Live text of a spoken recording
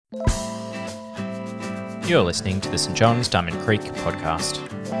You're listening to the St John's Diamond Creek podcast.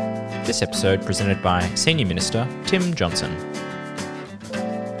 This episode presented by Senior Minister Tim Johnson.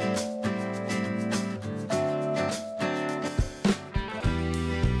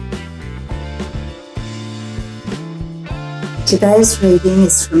 Today's reading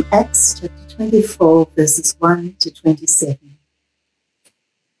is from Acts chapter 24, verses 1 to 27.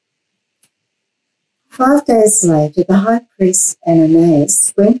 5 days later, the high priest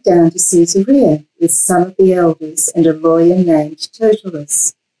Ananias went down to Caesarea with some of the elders and a lawyer named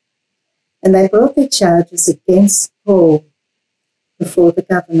Tertullus, and they brought their charges against Paul before the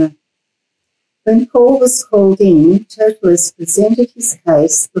governor. When Paul was called in, Tertullus presented his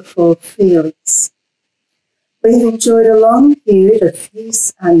case before Felix. "We have enjoyed a long period of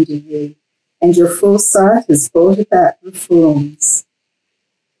peace under you, and your foresight has brought about reforms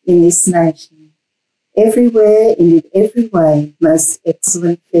in this nation. Everywhere and in every way, most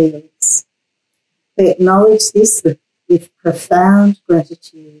excellent Felix. We acknowledge this with profound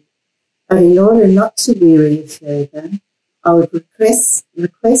gratitude, but in order not to weary you further, I would request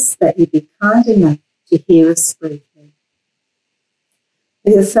that you be kind enough to hear us briefly.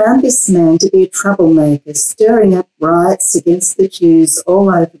 We have found this man to be a troublemaker, stirring up riots against the Jews all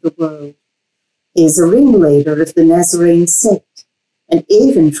over the world. He is a ringleader of the Nazarene sect, and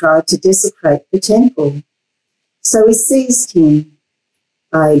even tried to desecrate the temple. So we seized him.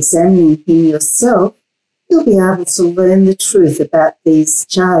 By examining him yourself, you'll be able to learn the truth about these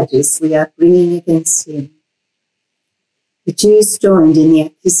charges we are bringing against him." The Jews joined in the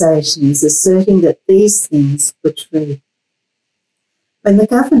accusations, asserting that these things were true. When the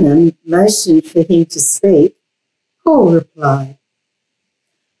governor motioned for him to speak, Paul replied,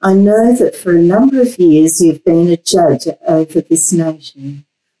 "I know that for a number of years you've been a judge over this nation,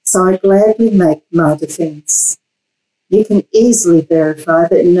 so I gladly make my defence. You can easily verify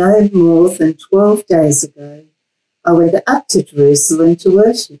that no more than 12 days ago I went up to Jerusalem to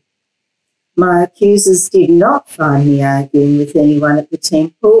worship. My accusers did not find me arguing with anyone at the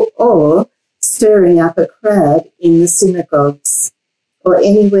temple or stirring up a crowd in the synagogues or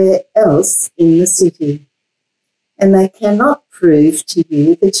anywhere else in the city. And they cannot prove to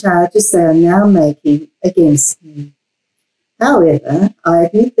you the charges they are now making against me. However, I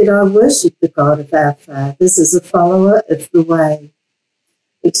admit that I worship the God of our fathers as a follower of the way,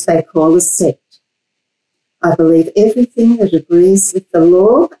 which they call a sect. I believe everything that agrees with the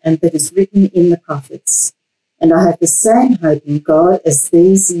law and that is written in the prophets, and I have the same hope in God as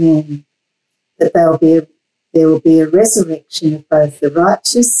these men, that there will be a resurrection of both the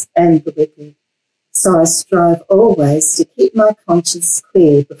righteous and the wicked. So I strive always to keep my conscience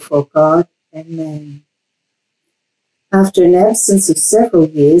clear before God and man. After an absence of several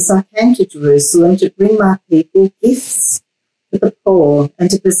years, I came to Jerusalem to bring my people gifts for the poor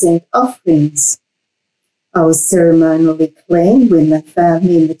and to present offerings. I was ceremonially clean when they found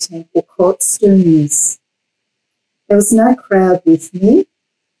me in the temple courts doing this. There was no crowd with me,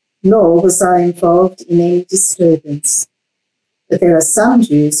 nor was I involved in any disturbance. But there are some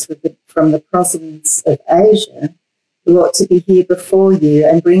Jews from the province of Asia who ought to be here before you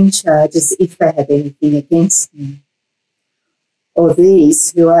and bring charges if they have anything against me. Or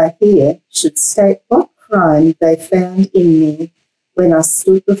these who are here should state what crime they found in me when I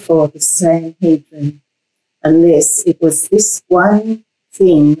stood before the Sanhedrin, unless it was this one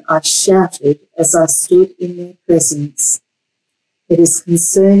thing I shouted as I stood in their presence. It is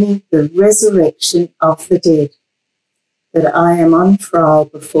concerning the resurrection of the dead that I am on trial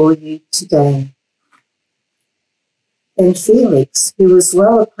before you today." Then Felix, who was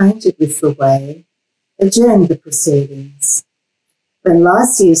well acquainted with the way, adjourned the proceedings. "When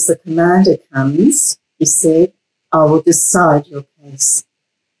Lysias the commander comes," he said, "I will decide your case."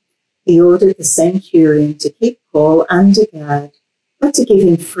 He ordered the centurion to keep Paul under guard, but to give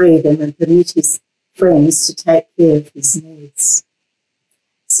him freedom and permit his friends to take care of his needs.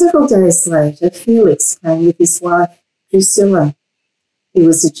 Several days later, Felix came with his wife Drusilla, who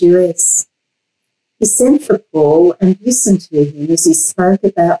was a Jewess. He sent for Paul and listened to him as he spoke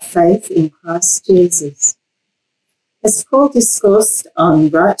about faith in Christ Jesus. As Paul discoursed on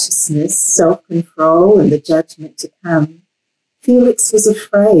righteousness, self-control, and the judgment to come, Felix was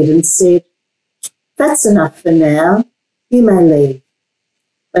afraid and said, "That's enough for now. You may leave.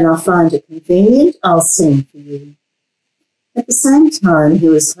 When I find it convenient, I'll send for you." At the same time, he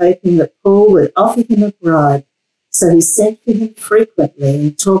was hoping that Paul would offer him a bribe, so he sent for him frequently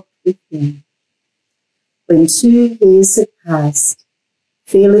and talked with him. When 2 years had passed,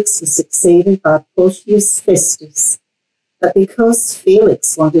 Felix was succeeded by Porcius Festus, but because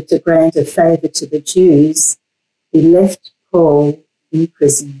Felix wanted to grant a favour to the Jews, he left Paul in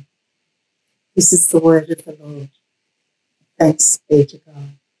prison. This is the word of the Lord. Thanks be to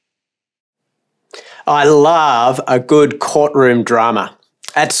God. I love a good courtroom drama.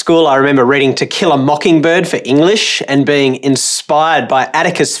 At school, I remember reading To Kill a Mockingbird for English and being inspired by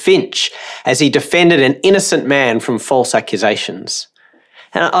Atticus Finch as he defended an innocent man from false accusations.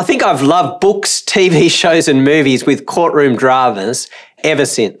 And I think I've loved books, TV shows and movies with courtroom dramas ever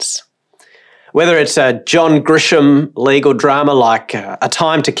since. Whether it's a John Grisham legal drama like A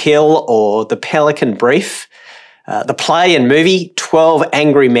Time to Kill or The Pelican Brief, the play and movie 12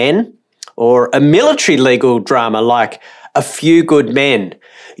 Angry Men, or a military legal drama like A Few Good Men.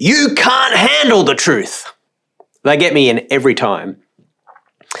 You can't handle the truth. They get me in every time.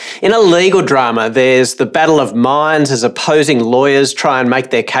 In a legal drama, there's the battle of minds as opposing lawyers try and make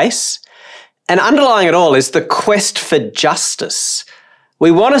their case. And underlying it all is the quest for justice.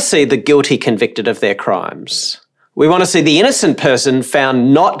 We want to see the guilty convicted of their crimes. We want to see the innocent person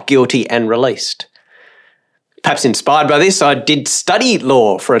found not guilty and released. Perhaps inspired by this, I did study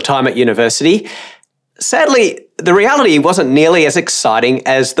law for a time at university. Sadly, the reality wasn't nearly as exciting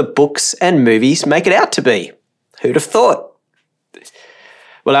as the books and movies make it out to be. Who'd have thought?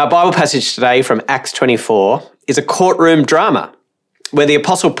 Well, our Bible passage today from Acts 24 is a courtroom drama where the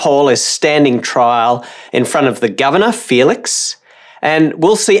Apostle Paul is standing trial in front of the governor, Felix, and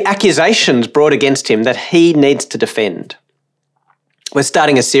we'll see accusations brought against him that he needs to defend. We're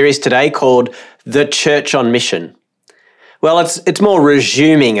starting a series today called The Church on Mission. Well, it's more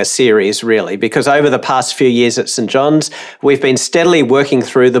resuming a series, really, because over the past few years at St. John's, we've been steadily working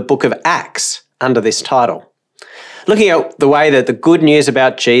through the book of Acts under this title, looking at the way that the good news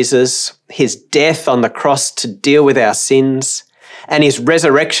about Jesus, his death on the cross to deal with our sins, and his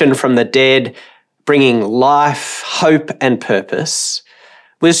resurrection from the dead, bringing life, hope, and purpose,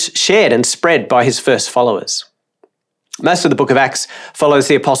 was shared and spread by his first followers. Most of the book of Acts follows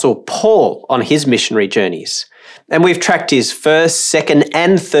the Apostle Paul on his missionary journeys. And we've tracked his first, second,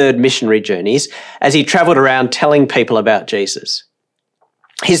 and third missionary journeys as he travelled around telling people about Jesus.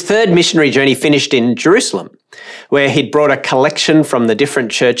 His third missionary journey finished in Jerusalem, where he'd brought a collection from the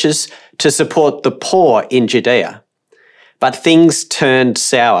different churches to support the poor in Judea. But things turned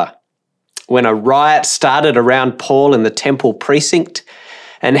sour when a riot started around Paul in the temple precinct,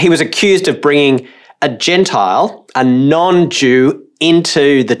 and he was accused of bringing a Gentile, a non-Jew,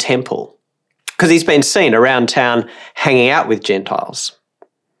 into the temple, because he's been seen around town hanging out with Gentiles.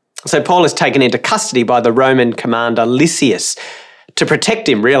 So Paul is taken into custody by the Roman commander Lysias to protect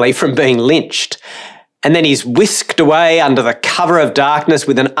him, really, from being lynched. And then he's whisked away under the cover of darkness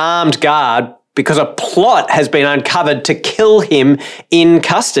with an armed guard because a plot has been uncovered to kill him in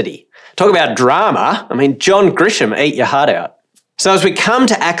custody. Talk about drama. I mean, John Grisham, eat your heart out. So as we come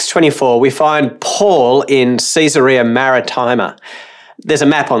to Acts 24, we find Paul in Caesarea Maritima. There's a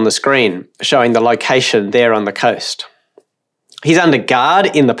map on the screen showing the location there on the coast. He's under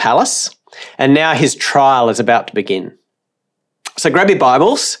guard in the palace, and now his trial is about to begin. So grab your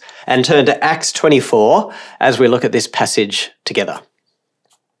Bibles and turn to Acts 24 as we look at this passage together.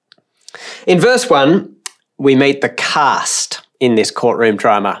 In verse 1, we meet the cast in this courtroom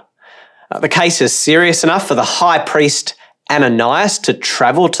drama. The case is serious enough for the high priest Ananias to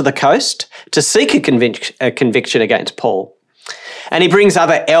travel to the coast to seek a conviction against Paul. And he brings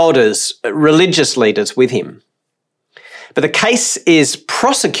other elders, religious leaders with him. But the case is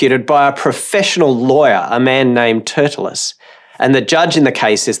prosecuted by a professional lawyer, a man named Tertullus, and the judge in the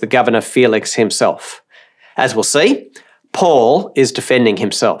case is the governor Felix himself. As we'll see, Paul is defending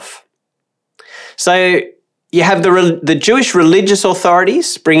himself. So you have the Jewish religious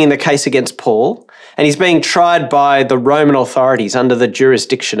authorities bringing the case against Paul, and he's being tried by the Roman authorities under the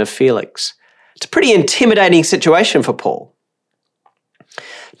jurisdiction of Felix. It's a pretty intimidating situation for Paul.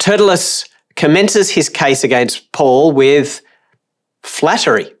 Tertullus commences his case against Paul with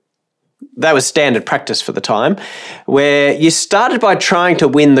flattery. That was standard practice for the time, where you started by trying to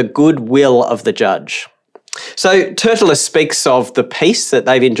win the goodwill of the judge. So Tertullus speaks of the peace that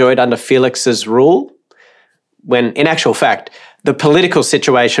they've enjoyed under Felix's rule, when in actual fact, the political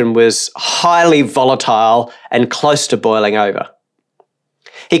situation was highly volatile and close to boiling over.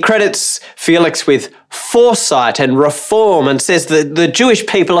 He credits Felix with foresight and reform and says that the Jewish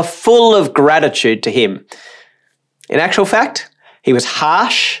people are full of gratitude to him. In actual fact, he was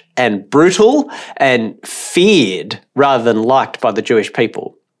harsh and brutal and feared rather than liked by the Jewish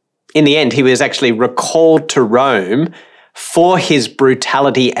people. In the end, he was actually recalled to Rome for his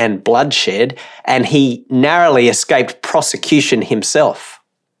brutality and bloodshed, and he narrowly escaped prosecution himself.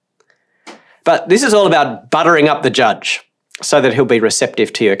 But this is all about buttering up the judge. so that he'll be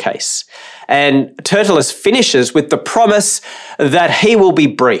receptive to your case. And Tertullus finishes with the promise that he will be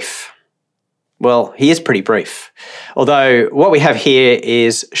brief. Well, he is pretty brief, although what we have here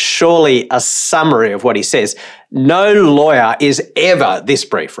is surely a summary of what he says. No lawyer is ever this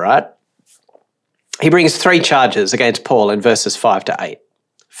brief, right? He brings 3 charges against Paul in verses 5 to 8.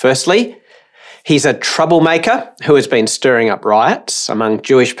 Firstly, he's a troublemaker who has been stirring up riots among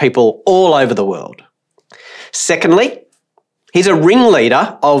Jewish people all over the world. Secondly, he's a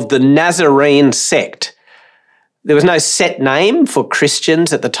ringleader of the Nazarene sect. There was no set name for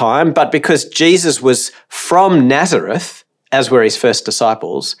Christians at the time, but because Jesus was from Nazareth, as were his first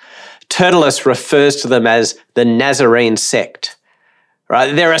disciples, Tertullus refers to them as the Nazarene sect.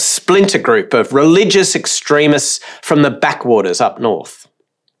 Right? They're a splinter group of religious extremists from the backwaters up north.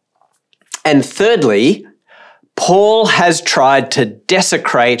 And thirdly, Paul has tried to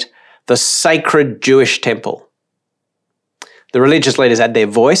desecrate the sacred Jewish temple. The religious leaders add their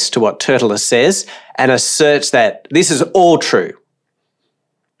voice to what Tertullus says and asserts that this is all true.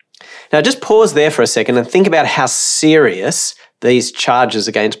 Now just pause there for a second and think about how serious these charges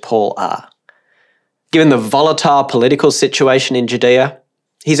against Paul are. Given the volatile political situation in Judea,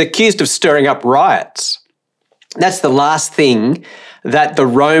 he's accused of stirring up riots. That's the last thing that the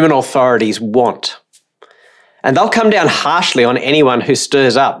Roman authorities want. And they'll come down harshly on anyone who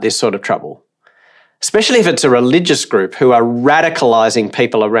stirs up this sort of trouble, especially if it's a religious group who are radicalizing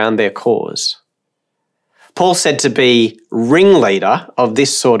people around their cause. Paul's said to be ringleader of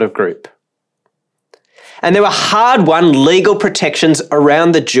this sort of group. And there were hard-won legal protections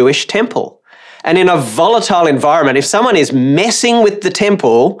around the Jewish temple. And in a volatile environment, if someone is messing with the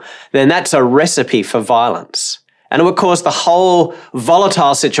temple, then that's a recipe for violence. And it would cause the whole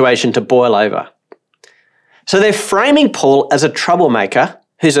volatile situation to boil over. So they're framing Paul as a troublemaker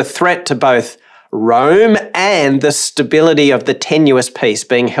who's a threat to both Rome and the stability of the tenuous peace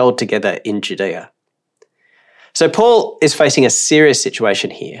being held together in Judea. So Paul is facing a serious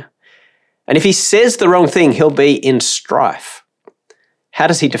situation here. And if he says the wrong thing, he'll be in strife. How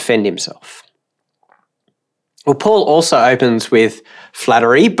does he defend himself? Well, Paul also opens with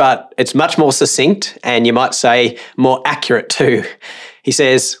flattery, but it's much more succinct and you might say more accurate too. He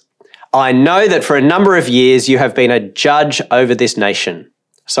says, "I know that for a number of years you have been a judge over this nation,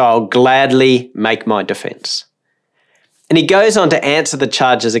 so I'll gladly make my defense." And he goes on to answer the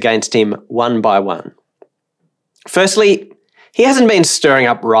charges against him one by one. Firstly, he hasn't been stirring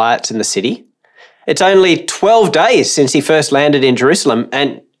up riots in the city. It's only 12 days since he first landed in Jerusalem,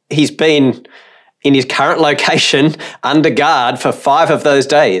 and he's been in his current location under guard for 5 of those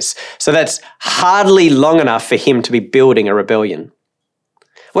days. So that's hardly long enough for him to be building a rebellion.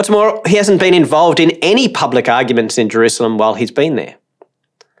 What's more, he hasn't been involved in any public arguments in Jerusalem while he's been there.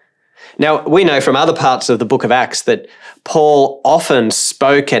 Now, we know from other parts of the book of Acts that Paul often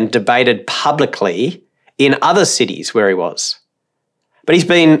spoke and debated publicly in other cities where he was. But he's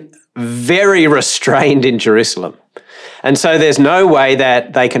been very restrained in Jerusalem. And so there's no way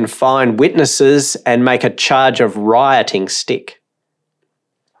that they can find witnesses and make a charge of rioting stick.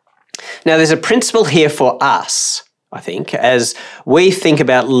 Now, there's a principle here for us, I think, as we think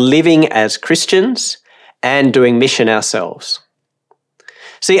about living as Christians and doing mission ourselves.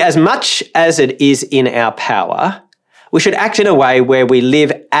 See, as much as it is in our power, we should act in a way where we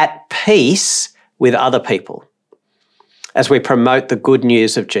live at peace with other people as we promote the good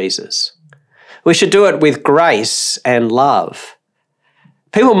news of Jesus. We should do it with grace and love.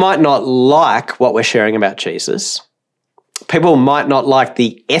 People might not like what we're sharing about Jesus. People might not like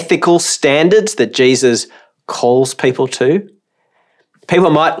the ethical standards that Jesus calls people to.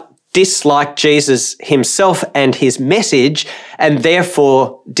 People might dislike Jesus himself and his message, and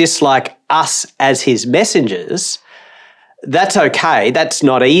therefore dislike us as his messengers. That's okay. That's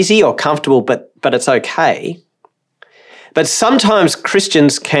not easy or comfortable, but it's okay. But sometimes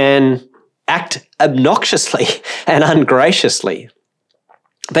Christians can act obnoxiously and ungraciously,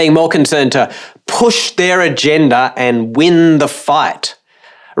 being more concerned to push their agenda and win the fight,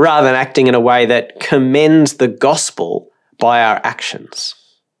 rather than acting in a way that commends the gospel by our actions.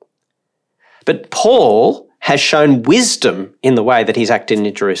 But Paul has shown wisdom in the way that he's acted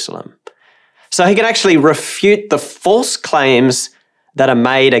in Jerusalem. So he can actually refute the false claims that are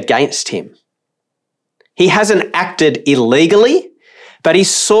made against him. He hasn't acted illegally, but he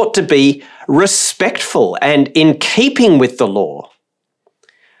sought to be respectful and in keeping with the law.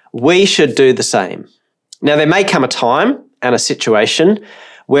 We should do the same. Now, there may come a time and a situation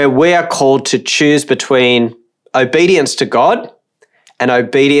where we are called to choose between obedience to God and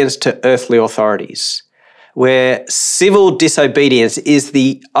obedience to earthly authorities, where civil disobedience is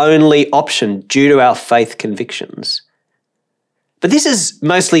the only option due to our faith convictions. But this is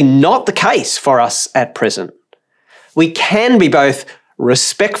mostly not the case for us at present. We can be both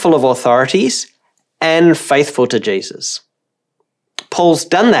respectful of authorities and faithful to Jesus. Paul's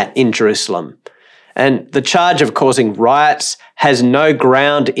done that in Jerusalem, and the charge of causing riots has no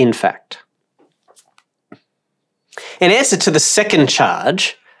ground in fact. In answer to the second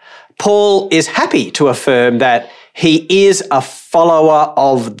charge, Paul is happy to affirm that he is a follower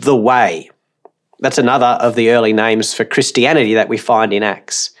of the way. That's another of the early names for Christianity that we find in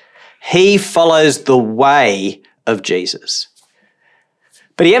Acts. He follows the way of Jesus.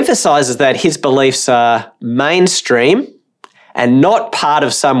 But he emphasises that his beliefs are mainstream and not part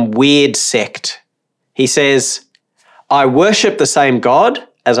of some weird sect. He says, I worship the same God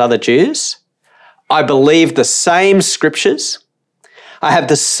as other Jews. I believe the same scriptures. I have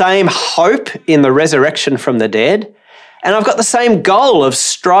the same hope in the resurrection from the dead. And I've got the same goal of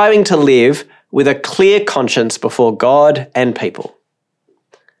striving to live with a clear conscience before God and people.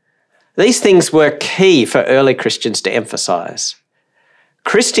 These things were key for early Christians to emphasise.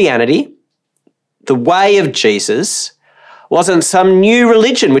 Christianity, the way of Jesus, wasn't some new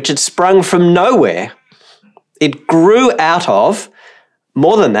religion which had sprung from nowhere. It grew out of,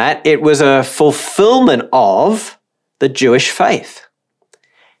 more than that, it was a fulfilment of the Jewish faith.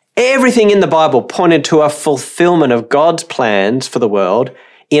 Everything in the Bible pointed to a fulfilment of God's plans for the world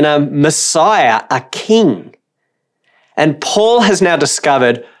in a Messiah, a king. And Paul has now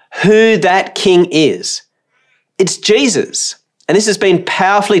discovered who that king is. It's Jesus. And this has been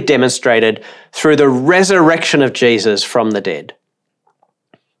powerfully demonstrated through the resurrection of Jesus from the dead.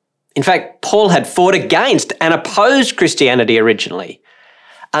 In fact, Paul had fought against and opposed Christianity originally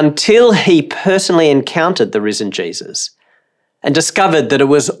until he personally encountered the risen Jesus and discovered that it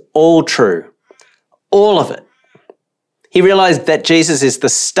was all true, all of it. He realized that Jesus is the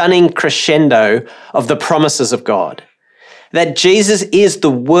stunning crescendo of the promises of God, that Jesus is the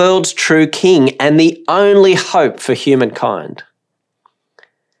world's true king and the only hope for humankind.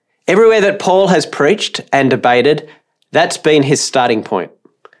 Everywhere that Paul has preached and debated, that's been his starting point.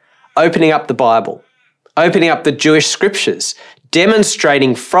 Opening up the Bible, opening up the Jewish scriptures,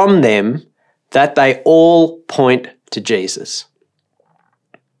 demonstrating from them that they all point to Jesus.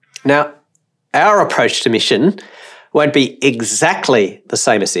 Now, our approach to mission won't be exactly the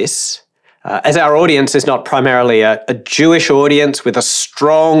same as this, as our audience is not primarily a Jewish audience with a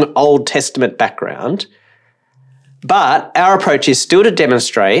strong Old Testament background, but our approach is still to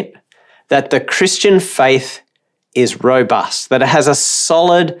demonstrate that the Christian faith is robust, that it has a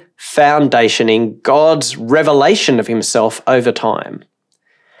solid foundation in God's revelation of himself over time,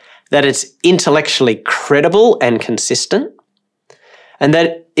 that it's intellectually credible and consistent, and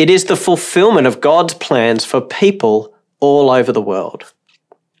that it is the fulfillment of God's plans for people all over the world.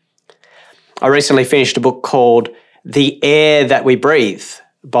 I recently finished a book called The Air That We Breathe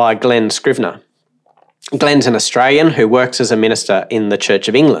by Glen Scrivener. Glen's an Australian who works as a minister in the Church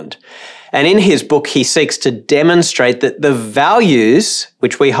of England. And in his book, he seeks to demonstrate that the values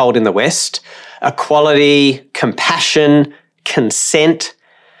which we hold in the West, equality, compassion, consent,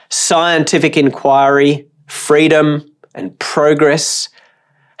 scientific inquiry, freedom, and progress,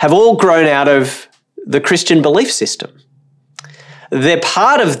 have all grown out of the Christian belief system. They're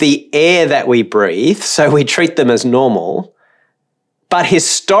part of the air that we breathe, so we treat them as normal. But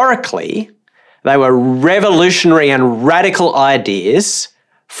historically, they were revolutionary and radical ideas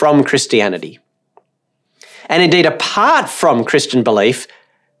from Christianity. And indeed, apart from Christian belief,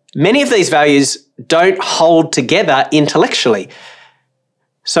 many of these values don't hold together intellectually.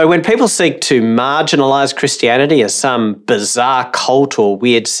 So when people seek to marginalise Christianity as some bizarre cult or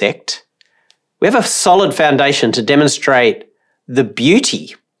weird sect, we have a solid foundation to demonstrate the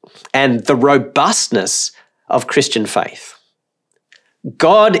beauty and the robustness of Christian faith.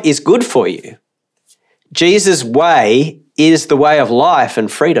 God is good for you. Jesus' way is the way of life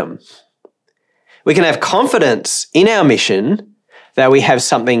and freedom. We can have confidence in our mission that we have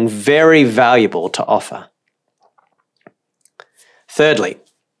something very valuable to offer. Thirdly,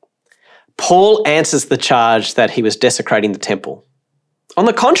 Paul answers the charge that he was desecrating the temple. On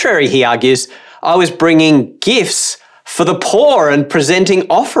the contrary, he argues, I was bringing gifts for the poor and presenting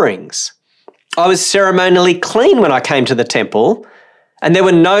offerings. I was ceremonially clean when I came to the temple, and there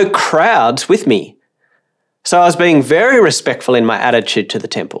were no crowds with me. So I was being very respectful in my attitude to the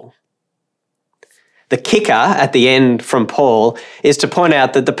temple. The kicker at the end from Paul is to point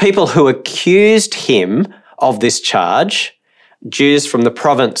out that the people who accused him of this charge, Jews from the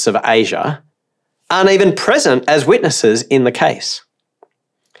province of Asia, aren't even present as witnesses in the case.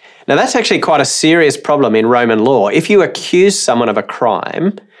 Now, that's actually quite a serious problem in Roman law. If you accuse someone of a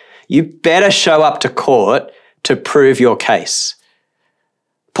crime, you better show up to court to prove your case.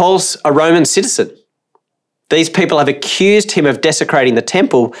 Paul's a Roman citizen. These people have accused him of desecrating the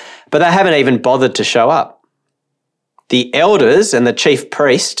temple, but they haven't even bothered to show up. The elders and the chief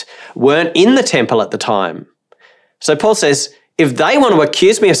priest weren't in the temple at the time. So Paul says, if they want to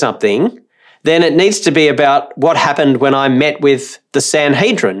accuse me of something, then it needs to be about what happened when I met with the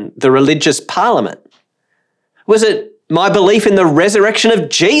Sanhedrin, the religious parliament. Was it my belief in the resurrection of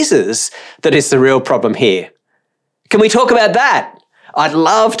Jesus that is the real problem here? Can we talk about that? I'd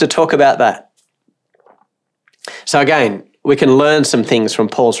love to talk about that. So again, we can learn some things from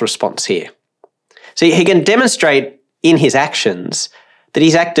Paul's response here. See, he can demonstrate in his actions that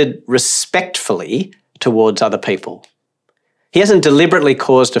he's acted respectfully towards other people. He hasn't deliberately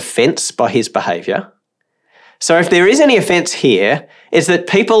caused offence by his behaviour. So if there is any offence here, it's that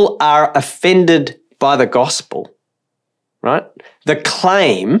people are offended by the gospel, right? The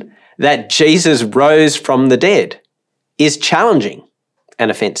claim that Jesus rose from the dead is challenging and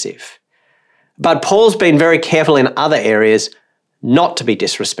offensive. But Paul's been very careful in other areas not to be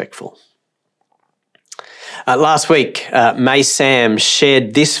disrespectful. Last week, May Sam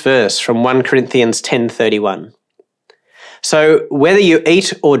shared this verse from 1 Corinthians 10:31. So whether you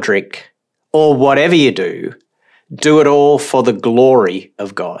eat or drink, or whatever you do it all for the glory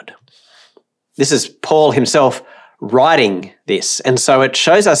of God. This is Paul himself writing this, and so it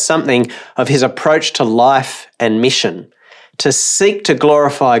shows us something of his approach to life and mission, to seek to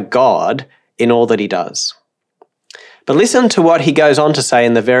glorify God in all that he does. But listen to what he goes on to say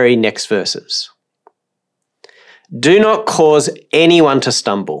in the very next verses. Do not cause anyone to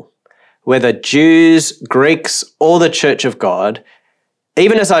stumble, whether Jews, Greeks, or the church of God,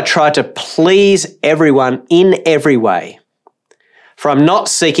 even as I try to please everyone in every way. For I'm not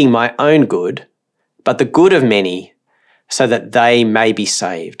seeking my own good, but the good of many, so that they may be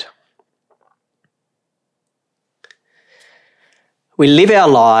saved. We live our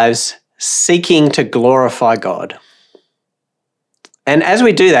lives seeking to glorify God. And as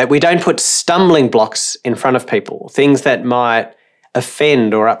we do that, we don't put stumbling blocks in front of people, things that might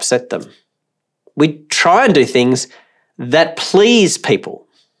offend or upset them. We try and do things that please people.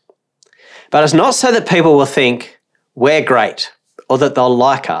 But it's not so that people will think we're great or that they'll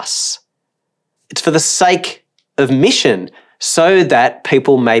like us. It's for the sake of mission, so that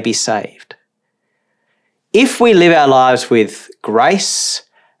people may be saved. If we live our lives with grace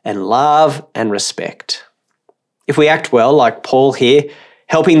and love and respect, if we act well, like Paul here,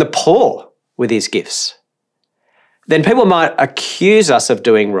 helping the poor with his gifts, then people might accuse us of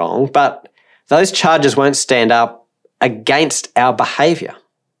doing wrong, but those charges won't stand up against our behaviour.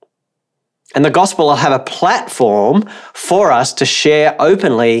 And the gospel will have a platform for us to share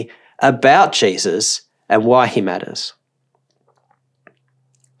openly about Jesus and why he matters.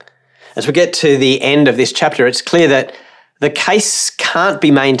 As we get to the end of this chapter, it's clear that the case can't be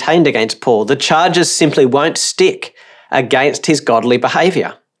maintained against Paul. The charges simply won't stick against his godly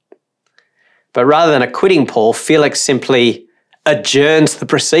behaviour. But rather than acquitting Paul, Felix simply adjourns the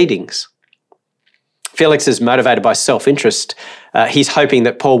proceedings. Felix is motivated by self-interest. He's hoping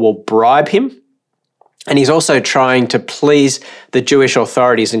that Paul will bribe him, and he's also trying to please the Jewish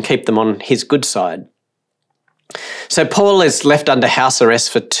authorities and keep them on his good side. So Paul is left under house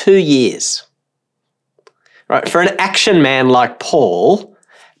arrest for 2 years. Right? For an action man like Paul,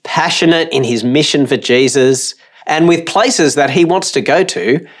 passionate in his mission for Jesus and with places that he wants to go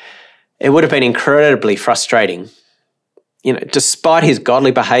to, it would have been incredibly frustrating. You know, despite his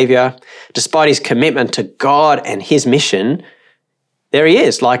godly behaviour, despite his commitment to God and his mission, there he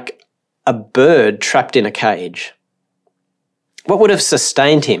is, like a bird trapped in a cage. What would have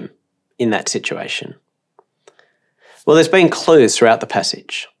sustained him in that situation? Well, there's been clues throughout the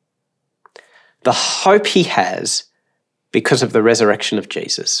passage. The hope he has because of the resurrection of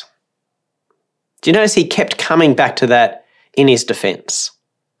Jesus. Do you notice he kept coming back to that in his defence?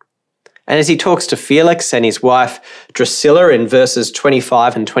 And as he talks to Felix and his wife Drusilla in verses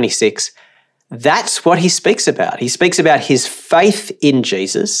 25 and 26, that's what he speaks about. He speaks about his faith in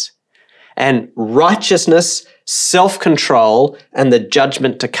Jesus and righteousness, self-control, and the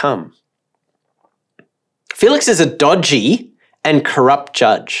judgment to come. Felix is a dodgy and corrupt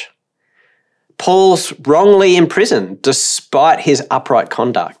judge. Paul's wrongly imprisoned despite his upright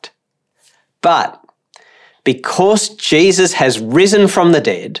conduct. But because Jesus has risen from the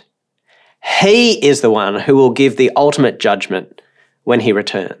dead, he is the one who will give the ultimate judgment when he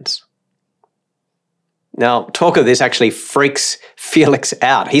returns. Now, talk of this actually freaks Felix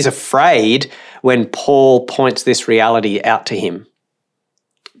out. He's afraid when Paul points this reality out to him.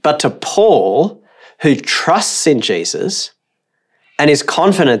 But to Paul, who trusts in Jesus and is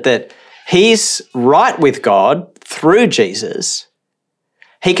confident that he's right with God through Jesus,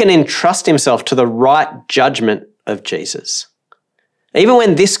 he can entrust himself to the right judgment of Jesus, even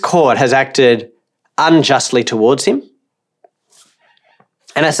when this court has acted unjustly towards him.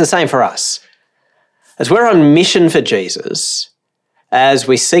 And it's the same for us. As we're on mission for Jesus, as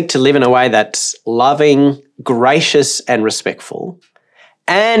we seek to live in a way that's loving, gracious, and respectful,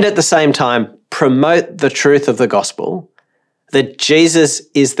 and at the same time promote the truth of the gospel, that Jesus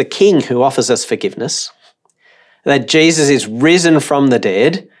is the King who offers us forgiveness, that Jesus is risen from the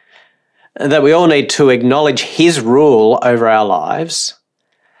dead, that we all need to acknowledge his rule over our lives,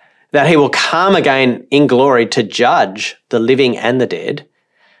 that he will come again in glory to judge the living and the dead.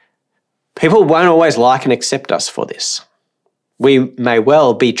 People won't always like and accept us for this. We may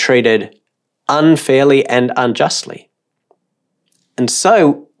well be treated unfairly and unjustly. And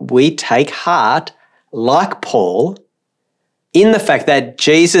so we take heart, like Paul, in the fact that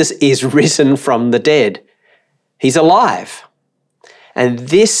Jesus is risen from the dead. He's alive. And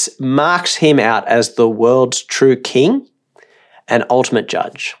this marks him out as the world's true king and ultimate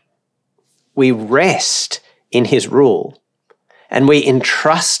judge. We rest in his rule and we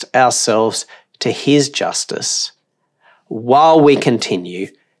entrust ourselves to his justice while we continue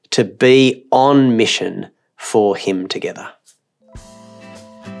to be on mission for him together.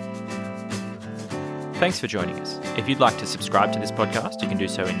 Thanks for joining us. If you'd like to subscribe to this podcast, you can do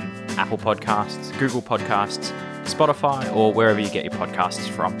so in Apple Podcasts, Google Podcasts, Spotify, or wherever you get your podcasts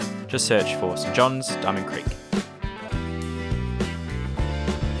from. Just search for St. John's, Diamond Creek.